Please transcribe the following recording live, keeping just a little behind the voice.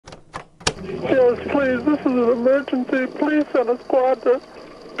Yes, please, this is an emergency. Please send a squad to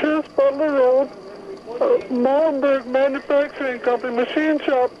Pierce Butler Road, Molenberg Manufacturing Company, machine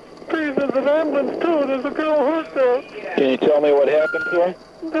shop. Please, there's an ambulance too. There's a girl hurt there. Can you tell me what happened to her?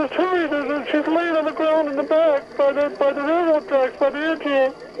 Just hurry, she's laying on the ground in the back by the railroad tracks, by the edge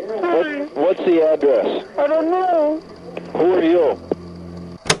here. Hurry. What's the address? I don't know. Who are you?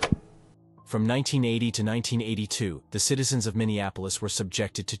 From 1980 to 1982, the citizens of Minneapolis were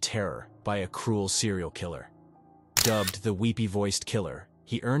subjected to terror by a cruel serial killer. Dubbed the Weepy-Voiced Killer,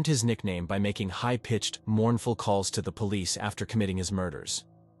 he earned his nickname by making high-pitched, mournful calls to the police after committing his murders.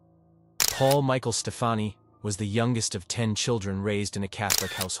 Michael Stephani was the youngest of 10 children raised in a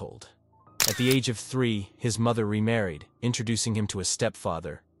Catholic household. At the age of 3, his mother remarried, introducing him to a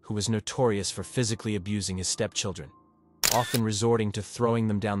stepfather who was notorious for physically abusing his stepchildren, often resorting to throwing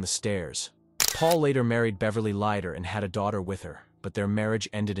them down the stairs. Paul later married Beverly Leiter and had a daughter with her, but their marriage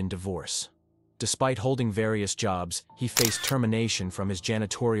ended in divorce. Despite holding various jobs, he faced termination from his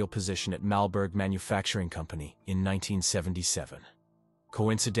janitorial position at Malberg Manufacturing Company in 1977.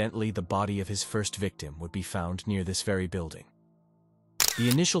 Coincidentally, the body of his first victim would be found near this very building. The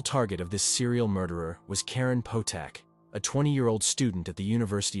initial target of this serial murderer was Karen Potak, a 20-year-old student at the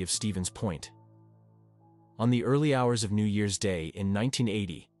University of Stevens Point. On the early hours of New Year's Day in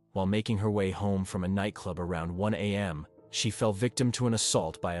 1980, while making her way home from a nightclub around 1 a.m., she fell victim to an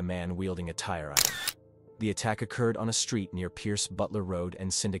assault by a man wielding a tire iron. The attack occurred on a street near Pierce Butler Road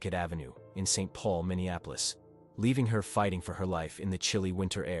and Syndicate Avenue in St. Paul, Minneapolis, leaving her fighting for her life in the chilly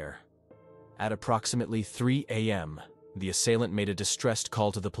winter air. At approximately 3 a.m., the assailant made a distressed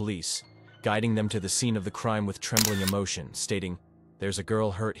call to the police, guiding them to the scene of the crime with trembling emotion, stating, "There's a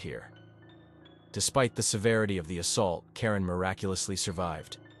girl hurt here." Despite the severity of the assault, Karen miraculously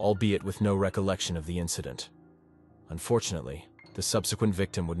survived, albeit with no recollection of the incident. Unfortunately, the subsequent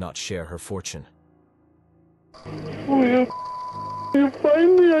victim would not share her fortune. Oh, you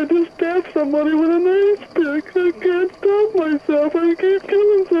find me? I just stabbed somebody with an ice pick. I can't stop myself. I keep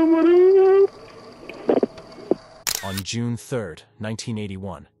killing somebody. On June 3,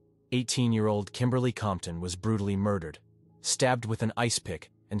 1981, 18-year-old Kimberly Compton was brutally murdered, stabbed with an ice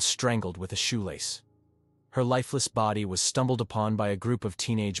pick, and strangled with a shoelace. Her lifeless body was stumbled upon by a group of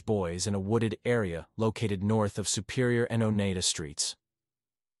teenage boys in a wooded area located north of Superior and Oneida Streets.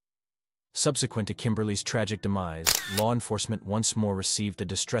 Subsequent to Kimberly's tragic demise, law enforcement once more received a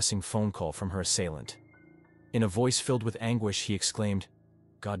distressing phone call from her assailant. In a voice filled with anguish, he exclaimed,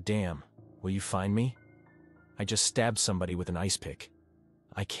 "God damn, will you find me? I just stabbed somebody with an ice pick.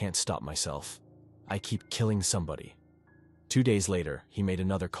 I can't stop myself. I keep killing somebody." 2 days later, he made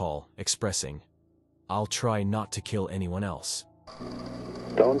another call, expressing, "I'll try not to kill anyone else."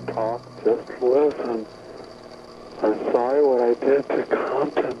 Don't talk, just listen. I'm sorry what I did to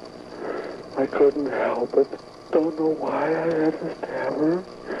Compton. I couldn't help it. Don't know why I had to stab her.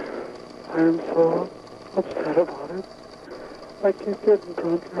 I am so upset about it. I keep getting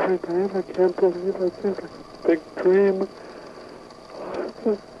drunk every night. I can't believe it. It's like a big dream.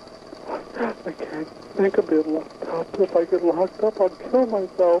 I can't think of being locked up. If I get locked up, I'll kill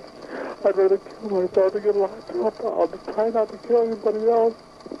myself. I'd rather kill myself than get locked up. I'll try not to kill anybody else.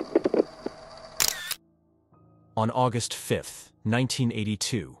 On August 5,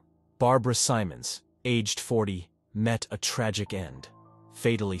 1982, Barbara Simons, aged 40, met a tragic end,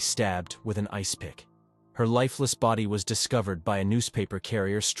 fatally stabbed with an ice pick. Her lifeless body was discovered by a newspaper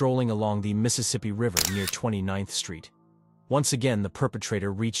carrier strolling along the Mississippi River near 29th Street. Once again, the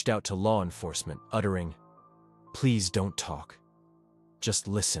perpetrator reached out to law enforcement, uttering, "Please don't talk. Just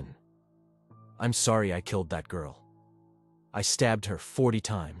listen. I'm sorry I killed that girl. I stabbed her 40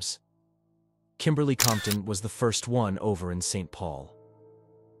 times." Kimberly Compton was the first one over in St. Paul.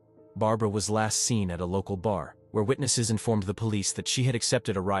 Barbara was last seen at a local bar, where witnesses informed the police that she had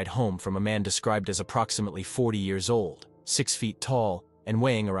accepted a ride home from a man described as approximately 40 years old, 6 feet tall, and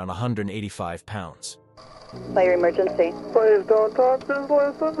weighing around 185 pounds. Fire emergency. Please don't talk, just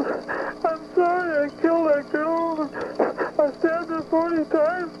listen. I'm sorry I killed that girl. I stabbed her 40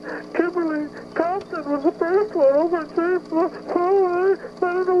 times. Kimberly Compton was the first one over St. Paul. I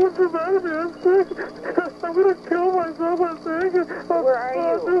don't know what's the matter with me. I'm sick. I'm going to kill myself, I think. Where are you?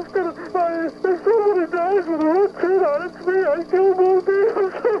 I'm just going to... If somebody dies with a red shirt on, it's me. I killed both of you.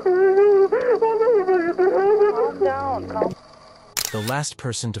 I'm sorry. I'll never make it to heaven. Calm down. Calm. The last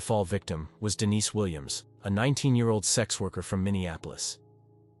person to fall victim was Denise Williams, a 19-year-old sex worker from Minneapolis.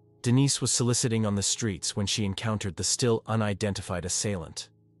 Denise was soliciting on the streets when she encountered the still unidentified assailant.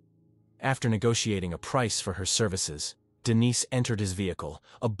 After negotiating a price for her services, Denise entered his vehicle,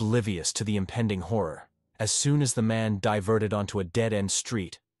 oblivious to the impending horror. As soon as the man diverted onto a dead-end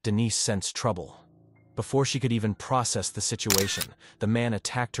street, Denise sensed trouble. Before she could even process the situation, the man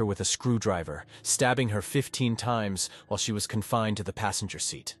attacked her with a screwdriver, stabbing her 15 times while she was confined to the passenger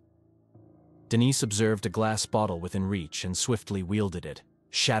seat. Denise observed a glass bottle within reach and swiftly wielded it,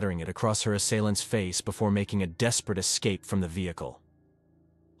 shattering it across her assailant's face before making a desperate escape from the vehicle.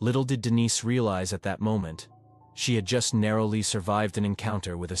 Little did Denise realize at that moment, she had just narrowly survived an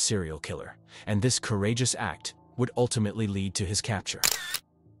encounter with a serial killer, and this courageous act would ultimately lead to his capture.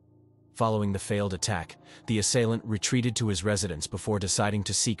 Following the failed attack, the assailant retreated to his residence before deciding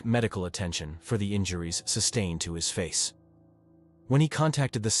to seek medical attention for the injuries sustained to his face. When he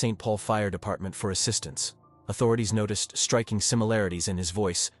contacted the St. Paul Fire Department for assistance, authorities noticed striking similarities in his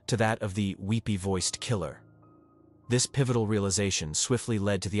voice to that of the Weepy-Voiced Killer. This pivotal realization swiftly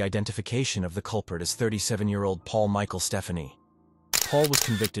led to the identification of the culprit as 37-year-old Michael Stephani. Paul was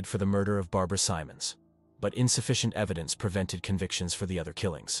convicted for the murder of Barbara Simons, but insufficient evidence prevented convictions for the other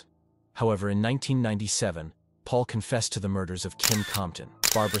killings. However, in 1997, Paul confessed to the murders of Kim Compton,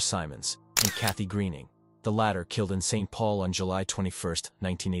 Barbara Simons, and Kathy Greening, the latter killed in St. Paul on July 21,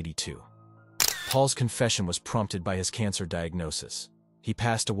 1982. Paul's confession was prompted by his cancer diagnosis. He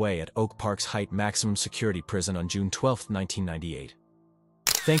passed away at Oak Park's Height Maximum Security Prison on June 12, 1998.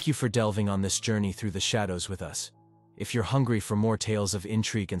 Thank you for delving on this journey through the shadows with us. If you're hungry for more tales of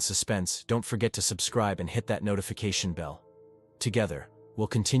intrigue and suspense, don't forget to subscribe and hit that notification bell. Together, we'll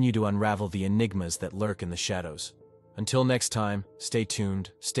continue to unravel the enigmas that lurk in the shadows. Until next time, stay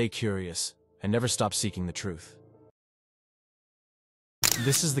tuned, stay curious, and never stop seeking the truth.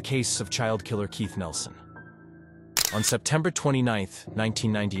 This is the case of child killer Keith Nelson. On September 29,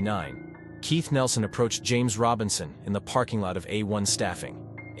 1999, Keith Nelson approached James Robinson in the parking lot of A1 Staffing.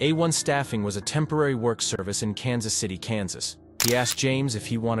 A1 Staffing was a temporary work service in Kansas City, Kansas. He asked James if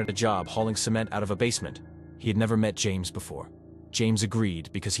he wanted a job hauling cement out of a basement. He had never met James before. James agreed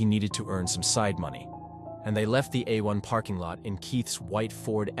because he needed to earn some side money, and they left the A1 parking lot in Keith's white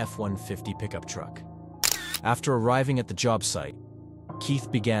Ford F-150 pickup truck. After arriving at the job site,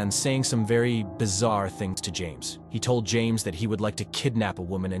 Keith began saying some very bizarre things to James. He told James that he would like to kidnap a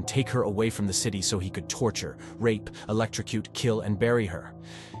woman and take her away from the city so he could torture, rape, electrocute, kill, and bury her.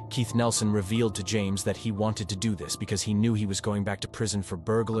 Keith Nelson revealed to James that he wanted to do this because he knew he was going back to prison for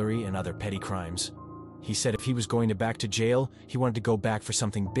burglary and other petty crimes. He said if he was going back to jail, he wanted to go back for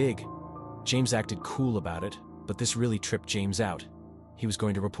something big. James acted cool about it, but this really tripped James out. He was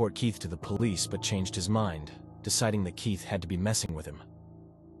going to report Keith to the police but changed his mind, deciding that Keith had to be messing with him.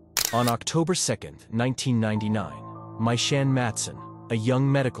 On October 2, 1999, Myshan Matson, a young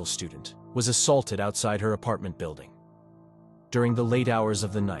medical student, was assaulted outside her apartment building. During the late hours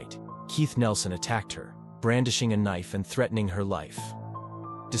of the night, Keith Nelson attacked her, brandishing a knife and threatening her life.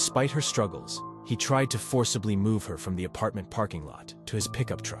 Despite her struggles, he tried to forcibly move her from the apartment parking lot to his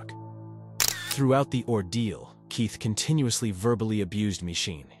pickup truck. Throughout the ordeal, Keith continuously verbally abused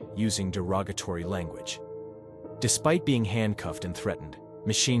Myshan, using derogatory language. Despite being handcuffed and threatened,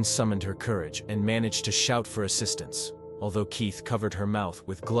 Myshan summoned her courage and managed to shout for assistance, although Keith covered her mouth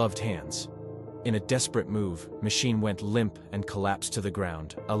with gloved hands. In a desperate move, Myshan went limp and collapsed to the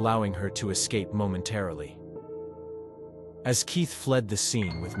ground, allowing her to escape momentarily. As Keith fled the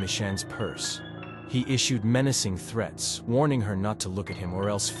scene with Myshan's purse, he issued menacing threats, warning her not to look at him or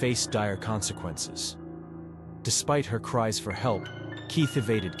else face dire consequences. Despite her cries for help, Keith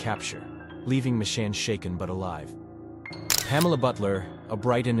evaded capture, leaving Myshan shaken but alive. Pamela Butler, a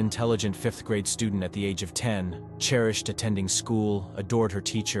bright and intelligent fifth-grade student at the age of 10, cherished attending school, adored her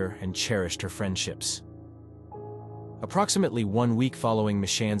teacher, and cherished her friendships. Approximately 1 week following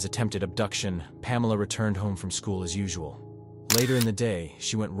Myshan's attempted abduction, Pamela returned home from school as usual. Later in the day,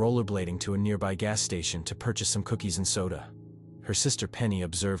 she went rollerblading to a nearby gas station to purchase some cookies and soda. Her sister Penny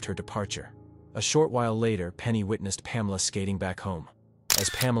observed her departure. A short while later, Penny witnessed Pamela skating back home. As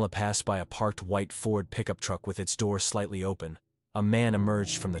Pamela passed by a parked white Ford pickup truck with its door slightly open, a man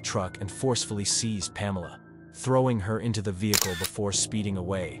emerged from the truck and forcefully seized Pamela, throwing her into the vehicle before speeding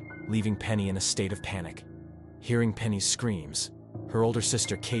away, leaving Penny in a state of panic. Hearing Penny's screams, her older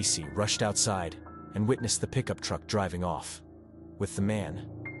sister Casey rushed outside and witnessed the pickup truck driving off, with the man,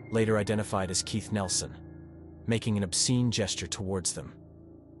 later identified as Keith Nelson, making an obscene gesture towards them.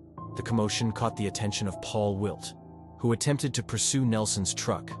 The commotion caught the attention of Paul Wilt, who attempted to pursue Nelson's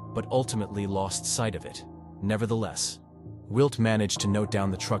truck but ultimately lost sight of it. Nevertheless, Wilt managed to note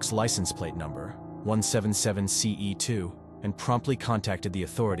down the truck's license plate number, 177CE2, and promptly contacted the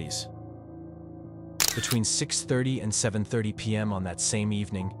authorities. Between 6:30 and 7:30 p.m. on that same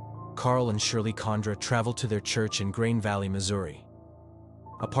evening, Carl and Shirley Condra traveled to their church in Grain Valley, Missouri.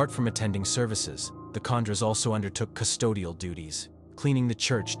 Apart from attending services, the Condras also undertook custodial duties, cleaning the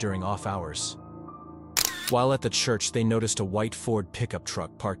church during off hours. While at the church, they noticed a white Ford pickup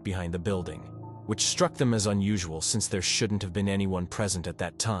truck parked behind the building, which struck them as unusual since there shouldn't have been anyone present at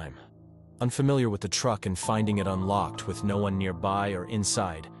that time. Unfamiliar with the truck and finding it unlocked with no one nearby or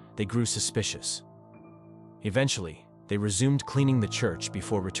inside, they grew suspicious. Eventually, they resumed cleaning the church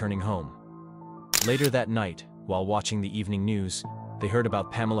before returning home. Later that night, while watching the evening news, they heard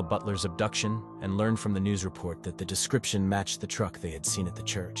about Pamela Butler's abduction and learned from the news report that the description matched the truck they had seen at the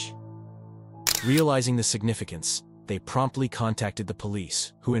church. Realizing the significance, they promptly contacted the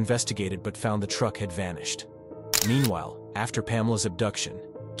police, who investigated but found the truck had vanished. Meanwhile, after Pamela's abduction,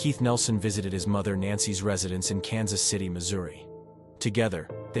 Keith Nelson visited his mother Nancy's residence in Kansas City, Missouri. Together,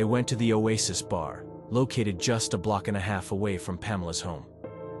 they went to the Oasis Bar, located just a block and a half away from Pamela's home.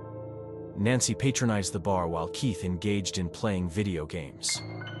 Nancy patronized the bar while Keith engaged in playing video games.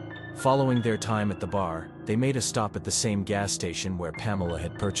 Following their time at the bar, they made a stop at the same gas station where Pamela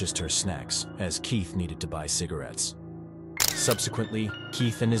had purchased her snacks, as Keith needed to buy cigarettes. Subsequently,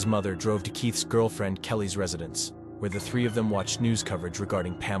 Keith and his mother drove to Keith's girlfriend Kelly's residence, where the three of them watched news coverage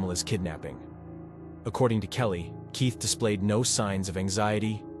regarding Pamela's kidnapping. According to Kelly, Keith displayed no signs of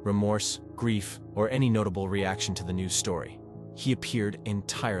anxiety, remorse, grief, or any notable reaction to the news story. He appeared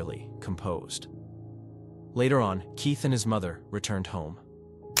entirely composed. Later on, Keith and his mother returned home.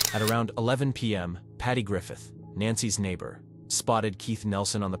 At around 11 p.m., Patty Griffith, Nancy's neighbor, spotted Keith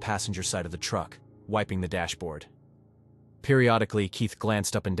Nelson on the passenger side of the truck, wiping the dashboard. Periodically, Keith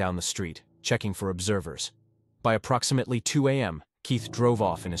glanced up and down the street, checking for observers. By approximately 2 a.m., Keith drove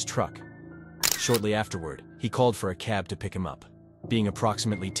off in his truck. Shortly afterward, he called for a cab to pick him up, being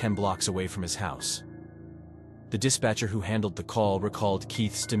approximately 10 blocks away from his house. The dispatcher who handled the call recalled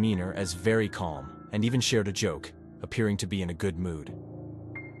Keith's demeanor as very calm and even shared a joke, appearing to be in a good mood.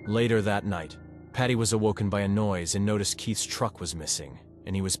 Later that night, Patty was awoken by a noise and noticed Keith's truck was missing,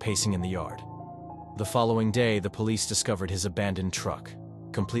 and he was pacing in the yard. The following day, the police discovered his abandoned truck,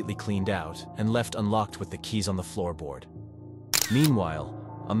 completely cleaned out and left unlocked with the keys on the floorboard. Meanwhile,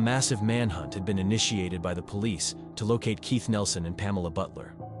 a massive manhunt had been initiated by the police to locate Keith Nelson and Pamela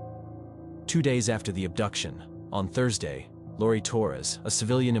Butler. 2 days after the abduction, on Thursday, Lori Torres, a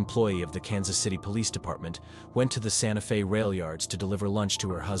civilian employee of the Kansas City Police Department, went to the Santa Fe rail yards to deliver lunch to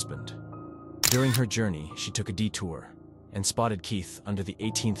her husband. During her journey, she took a detour and spotted Keith under the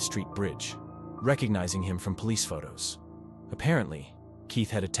 18th Street Bridge, recognizing him from police photos. Apparently,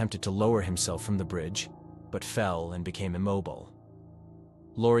 Keith had attempted to lower himself from the bridge, but fell and became immobile.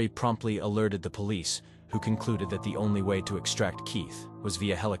 Lori promptly alerted the police, who concluded that the only way to extract Keith was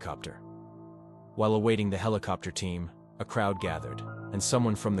via helicopter. While awaiting the helicopter team, a crowd gathered, and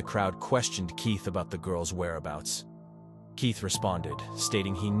someone from the crowd questioned Keith about the girl's whereabouts. Keith responded,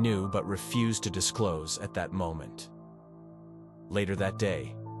 stating he knew but refused to disclose at that moment. Later that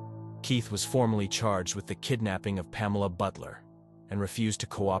day, Keith was formally charged with the kidnapping of Pamela Butler and refused to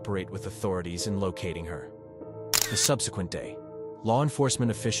cooperate with authorities in locating her. The subsequent day, law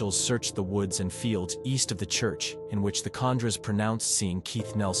enforcement officials searched the woods and fields east of the church in which the Condras pronounced seeing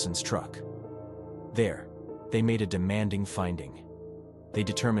Keith Nelson's truck. There, they made a demanding finding. They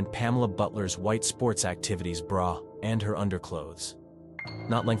determined Pamela Butler's white sports activities bra and her underclothes.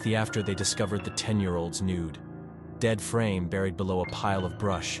 Not lengthy after, they discovered the 10-year-old's nude, dead frame buried below a pile of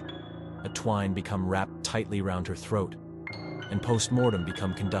brush, a twine become wrapped tightly around her throat, and post-mortem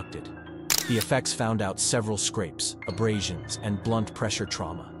become conducted. The effects found out several scrapes, abrasions, and blunt pressure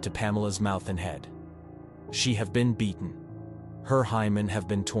trauma to Pamela's mouth and head. She have been beaten. Her hymen have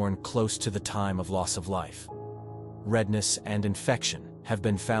been torn close to the time of loss of life. Redness and infection have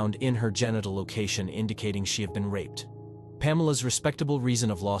been found in her genital location, indicating she have been raped. Pamela's respectable reason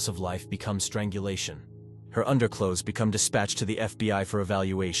of loss of life becomes strangulation. Her underclothes become dispatched to the FBI for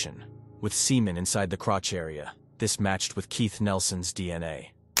evaluation, with semen inside the crotch area. This matched with Keith Nelson's DNA.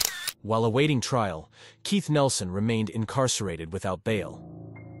 While awaiting trial, Keith Nelson remained incarcerated without bail.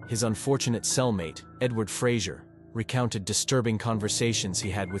 His unfortunate cellmate, Edward Frazier, recounted disturbing conversations he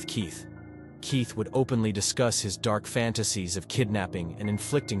had with Keith. Keith would openly discuss his dark fantasies of kidnapping and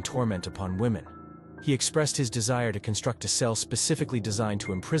inflicting torment upon women. He expressed his desire to construct a cell specifically designed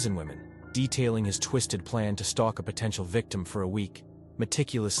to imprison women, detailing his twisted plan to stalk a potential victim for a week,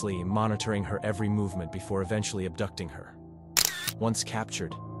 meticulously monitoring her every movement before eventually abducting her. Once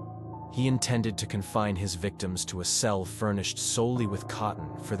captured, he intended to confine his victims to a cell furnished solely with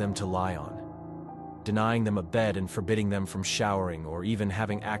cotton for them to lie on, denying them a bed and forbidding them from showering or even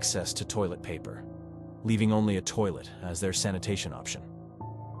having access to toilet paper, leaving only a toilet as their sanitation option.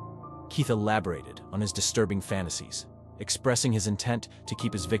 Keith elaborated on his disturbing fantasies, expressing his intent to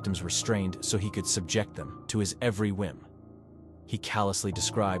keep his victims restrained so he could subject them to his every whim. He callously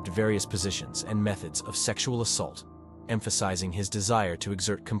described various positions and methods of sexual assault, emphasizing his desire to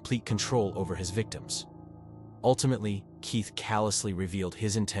exert complete control over his victims. Ultimately, Keith callously revealed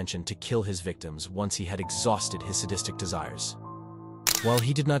his intention to kill his victims once he had exhausted his sadistic desires. While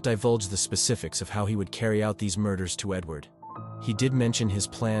he did not divulge the specifics of how he would carry out these murders to Edward, he did mention his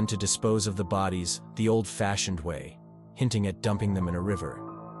plan to dispose of the bodies the old-fashioned way, hinting at dumping them in a river.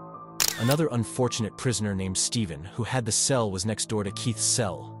 Another unfortunate prisoner named Stephen, who had the cell was next door to Keith's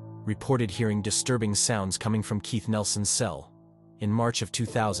cell, reported hearing disturbing sounds coming from Keith Nelson's cell in March of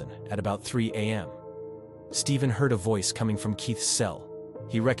 2000 at about 3 a.m. Stephen heard a voice coming from Keith's cell.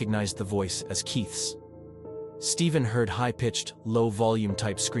 He recognized the voice as Keith's. Stephen heard high-pitched, low-volume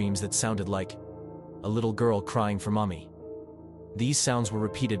type screams that sounded like a little girl crying for mommy. These sounds were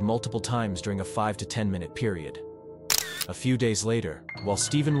repeated multiple times during a 5 to 10 minute period. A few days later, while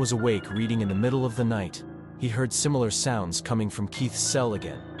Stephen was awake reading in the middle of the night, he heard similar sounds coming from Keith's cell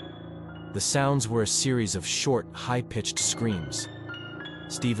again. The sounds were a series of short, high-pitched screams.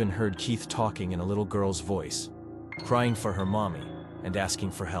 Stephen heard Keith talking in a little girl's voice, crying for her mommy and asking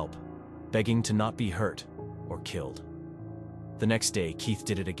for help, begging to not be hurt or killed. The next day, Keith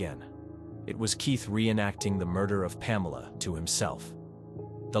did it again. It was Keith reenacting the murder of Pamela to himself.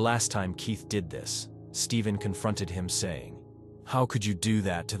 The last time Keith did this, Stephen confronted him saying, "How could you do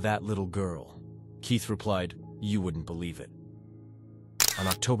that to that little girl?" Keith replied, "You wouldn't believe it." On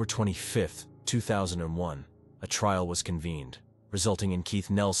October 25, 2001, a trial was convened, resulting in Keith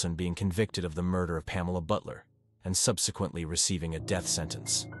Nelson being convicted of the murder of Pamela Butler and subsequently receiving a death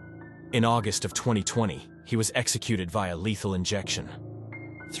sentence. In August of 2020, he was executed via lethal injection.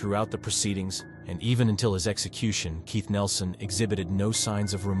 Throughout the proceedings, and even until his execution, Keith Nelson exhibited no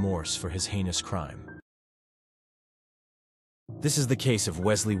signs of remorse for his heinous crime. This is the case of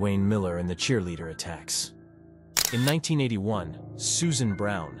Wesley Wayne Miller and the cheerleader attacks. In 1981, Susan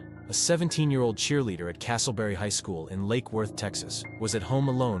Brown, a 17-year-old cheerleader at Castleberry High School in Lake Worth, Texas, was at home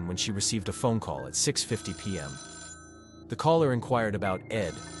alone when she received a phone call at 6:50 p.m. The caller inquired about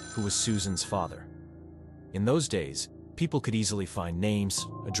Ed, who was Susan's father. In those days, people could easily find names,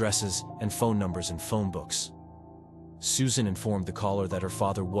 addresses, and phone numbers in phone books. Susan informed the caller that her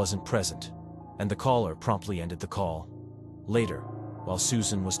father wasn't present, and the caller promptly ended the call. Later, while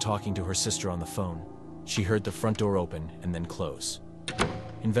Susan was talking to her sister on the phone, she heard the front door open and then close.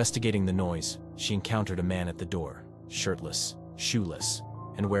 Investigating the noise, she encountered a man at the door, shirtless, shoeless,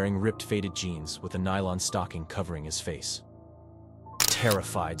 and wearing ripped faded jeans with a nylon stocking covering his face.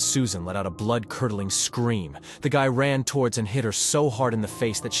 Terrified, Susan let out a blood-curdling scream. The guy ran towards and hit her so hard in the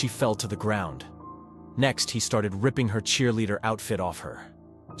face that she fell to the ground. Next, he started ripping her cheerleader outfit off her.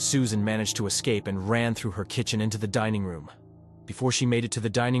 Susan managed to escape and ran through her kitchen into the dining room. Before she made it to the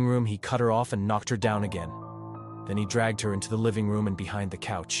dining room, he cut her off and knocked her down again. Then he dragged her into the living room and behind the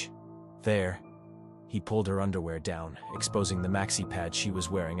couch. There, he pulled her underwear down, exposing the maxi pad she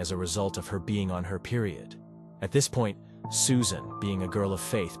was wearing as a result of her being on her period. At this point, Susan, being a girl of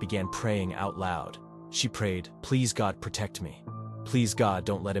faith, began praying out loud. She prayed, "Please God, protect me. Please God,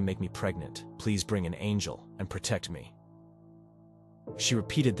 don't let him make me pregnant. Please bring an angel and protect me." She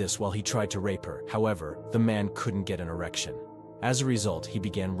repeated this while he tried to rape her. However, the man couldn't get an erection. As a result, he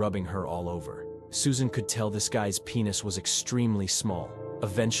began rubbing her all over. Susan could tell this guy's penis was extremely small.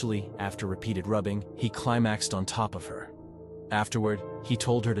 Eventually, after repeated rubbing, he climaxed on top of her. Afterward, he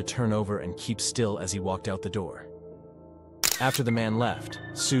told her to turn over and keep still as he walked out the door. After the man left,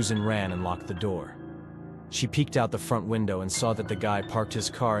 Susan ran and locked the door. She peeked out the front window and saw that the guy parked his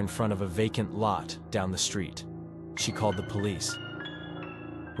car in front of a vacant lot down the street. She called the police.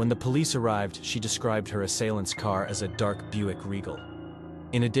 When the police arrived, she described her assailant's car as a dark Buick Regal.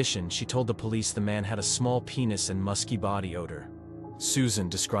 In addition, she told the police the man had a small penis and musky body odor. Susan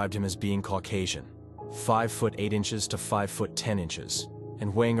described him as being Caucasian, 5 foot 8 inches to 5 foot 10 inches,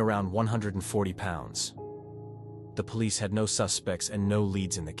 and weighing around 140 pounds. The police had no suspects and no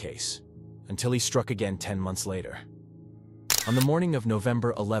leads in the case, until he struck again 10 months later. On the morning of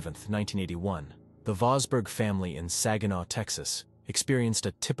November 11, 1981, the Vosberg family in Saginaw, Texas, experienced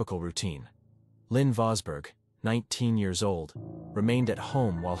a typical routine. Lynn Vosberg, 19 years old, remained at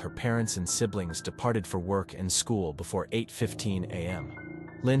home while her parents and siblings departed for work and school before 8:15 a.m.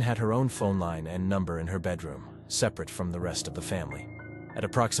 Lynn had her own phone line and number in her bedroom, separate from the rest of the family. At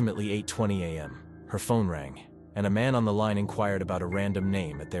approximately 8:20 a.m., her phone rang, and a man on the line inquired about a random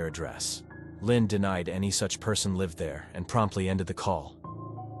name at their address. Lynn denied any such person lived there and promptly ended the call.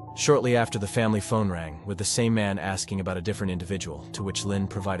 Shortly after, the family phone rang, with the same man asking about a different individual, to which Lynn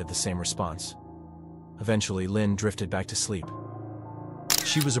provided the same response. Eventually, Lynn drifted back to sleep.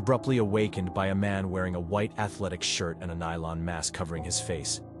 She was abruptly awakened by a man wearing a white athletic shirt and a nylon mask covering his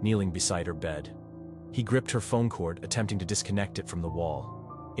face, kneeling beside her bed. He gripped her phone cord, attempting to disconnect it from the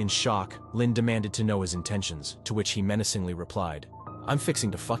wall. In shock, Lynn demanded to know his intentions, to which he menacingly replied, "I'm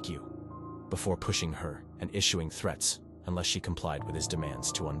fixing to fuck you," before pushing her and issuing threats unless she complied with his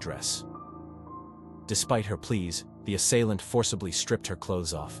demands to undress. Despite her pleas, the assailant forcibly stripped her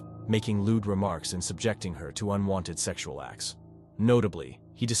clothes off, making lewd remarks and subjecting her to unwanted sexual acts. Notably,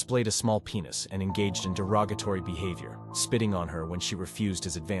 he displayed a small penis and engaged in derogatory behavior, spitting on her when she refused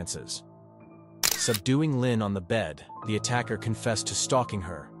his advances. Subduing Lynn on the bed, the attacker confessed to stalking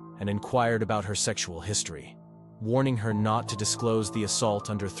her and inquired about her sexual history, warning her not to disclose the assault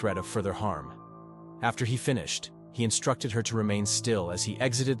under threat of further harm. After he finished, he instructed her to remain still as he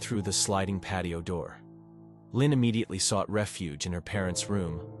exited through the sliding patio door. Lynn immediately sought refuge in her parents'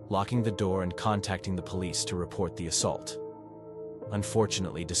 room, locking the door and contacting the police to report the assault.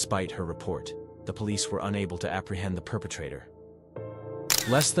 Unfortunately, despite her report, the police were unable to apprehend the perpetrator.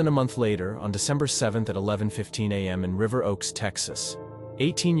 Less than a month later, on December 7th at 11:15 a.m. in River Oaks, Texas,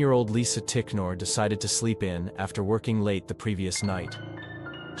 18-year-old Lisa Ticknor decided to sleep in after working late the previous night.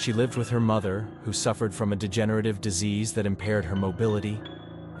 She lived with her mother, who suffered from a degenerative disease that impaired her mobility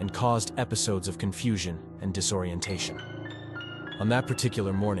and caused episodes of confusion and disorientation. On that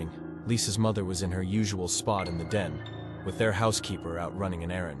particular morning, Lisa's mother was in her usual spot in the den, with their housekeeper out running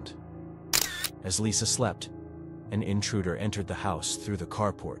an errand. As Lisa slept, an intruder entered the house through the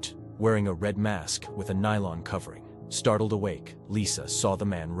carport, wearing a red mask with a nylon covering. Startled awake, Lisa saw the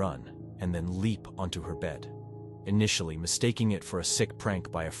man run and then leap onto her bed. Initially mistaking it for a sick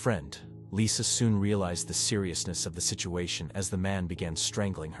prank by a friend, Lisa soon realized the seriousness of the situation as the man began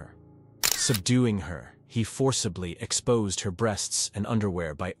strangling her. Subduing her, he forcibly exposed her breasts and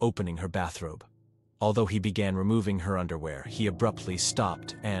underwear by opening her bathrobe. Although he began removing her underwear, he abruptly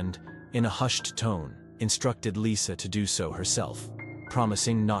stopped and, in a hushed tone, instructed Lisa to do so herself,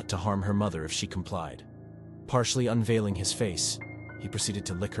 promising not to harm her mother if she complied. Partially unveiling his face, he proceeded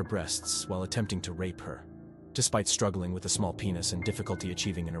to lick her breasts while attempting to rape her, despite struggling with a small penis and difficulty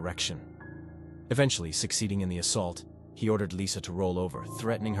achieving an erection. Eventually succeeding in the assault, he ordered Lisa to roll over,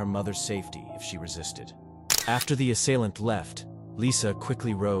 threatening her mother's safety if she resisted. After the assailant left, Lisa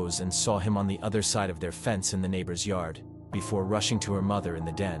quickly rose and saw him on the other side of their fence in the neighbor's yard, before rushing to her mother in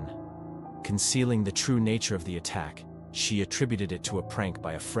the den. Concealing the true nature of the attack, she attributed it to a prank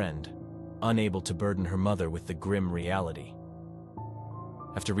by a friend, unable to burden her mother with the grim reality.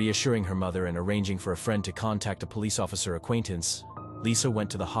 After reassuring her mother and arranging for a friend to contact a police officer acquaintance, Lisa went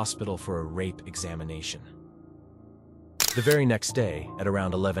to the hospital for a rape examination. The very next day, at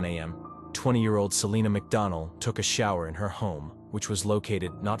around 11 a.m., 20-year-old Selena McDonnell took a shower in her home, which was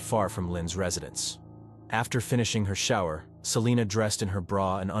located not far from Lynn's residence. After finishing her shower, Selena dressed in her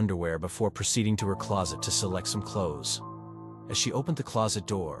bra and underwear before proceeding to her closet to select some clothes. As she opened the closet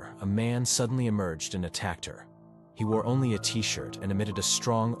door, a man suddenly emerged and attacked her. He wore only a t-shirt and emitted a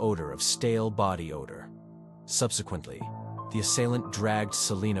strong odor of stale body odor. Subsequently, the assailant dragged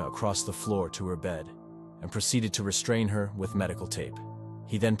Selena across the floor to her bed and proceeded to restrain her with medical tape.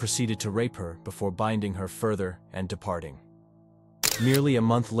 He then proceeded to rape her before binding her further and departing. Nearly a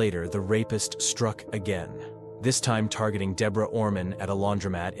month later, the rapist struck again, this time targeting Deborah Orman at a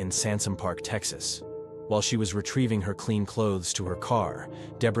laundromat in Sansom Park, Texas. While she was retrieving her clean clothes to her car,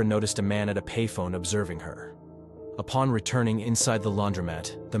 Deborah noticed a man at a payphone observing her. Upon returning inside the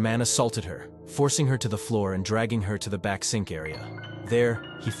laundromat, the man assaulted her, forcing her to the floor and dragging her to the back sink area. There,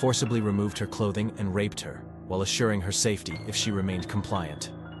 he forcibly removed her clothing and raped her, while assuring her safety if she remained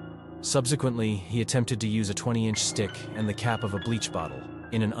compliant. Subsequently, he attempted to use a 20-inch stick and the cap of a bleach bottle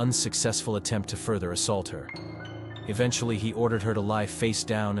in an unsuccessful attempt to further assault her. Eventually, he ordered her to lie face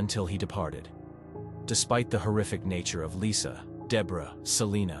down until he departed. Despite the horrific nature of Lisa, Deborah,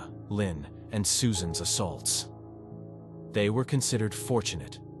 Selena, Lynn, and Susan's assaults, they were considered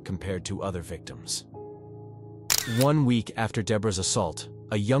fortunate compared to other victims. 1 week after Deborah's assault,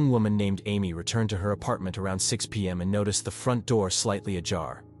 a young woman named Amy returned to her apartment around 6 p.m. and noticed the front door slightly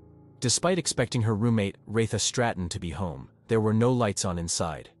ajar. Despite expecting her roommate, Ratha Stratton, to be home, there were no lights on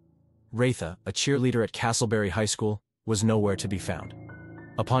inside. Ratha, a cheerleader at Castleberry High School, was nowhere to be found.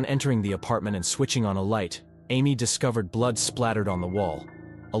 Upon entering the apartment and switching on a light, Amy discovered blood splattered on the wall.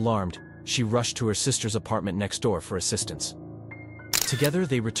 Alarmed, she rushed to her sister's apartment next door for assistance. Together,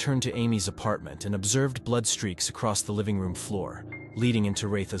 they returned to Amy's apartment and observed blood streaks across the living room floor, leading into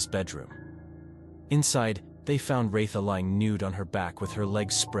Ratha's bedroom. Inside, they found Ratha lying nude on her back with her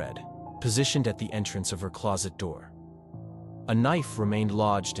legs spread, positioned at the entrance of her closet door. A knife remained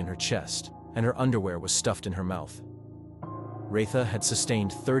lodged in her chest, and her underwear was stuffed in her mouth. Retha had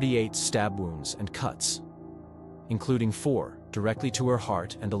sustained 38 stab wounds and cuts, including 4 directly to her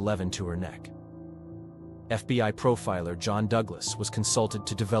heart and 11 to her neck. FBI profiler John Douglas was consulted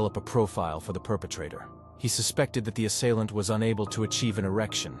to develop a profile for the perpetrator. He suspected that the assailant was unable to achieve an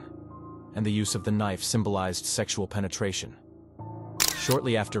erection, and the use of the knife symbolized sexual penetration.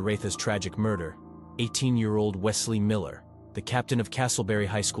 Shortly after Retha's tragic murder, 18-year-old Wesley Miller, the captain of Castleberry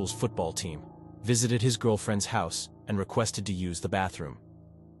High School's football team, visited his girlfriend's house and requested to use the bathroom.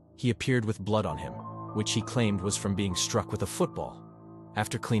 He appeared with blood on him, which he claimed was from being struck with a football.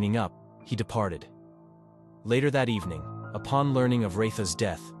 After cleaning up, he departed. Later that evening, upon learning of Retha's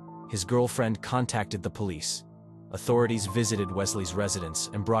death, his girlfriend contacted the police. Authorities visited Wesley's residence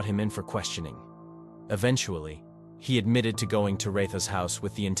and brought him in for questioning. Eventually, he admitted to going to Retha's house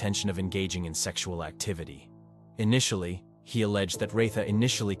with the intention of engaging in sexual activity. Initially, he alleged that Retha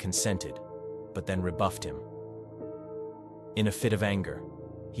initially consented, but then rebuffed him. In a fit of anger,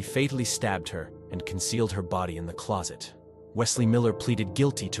 he fatally stabbed her and concealed her body in the closet. Wesley Miller pleaded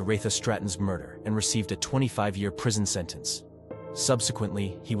guilty to Retha Stratton's murder and received a 25-year prison sentence.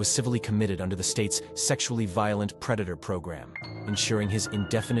 Subsequently, he was civilly committed under the state's Sexually Violent Predator Program, ensuring his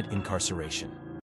indefinite incarceration.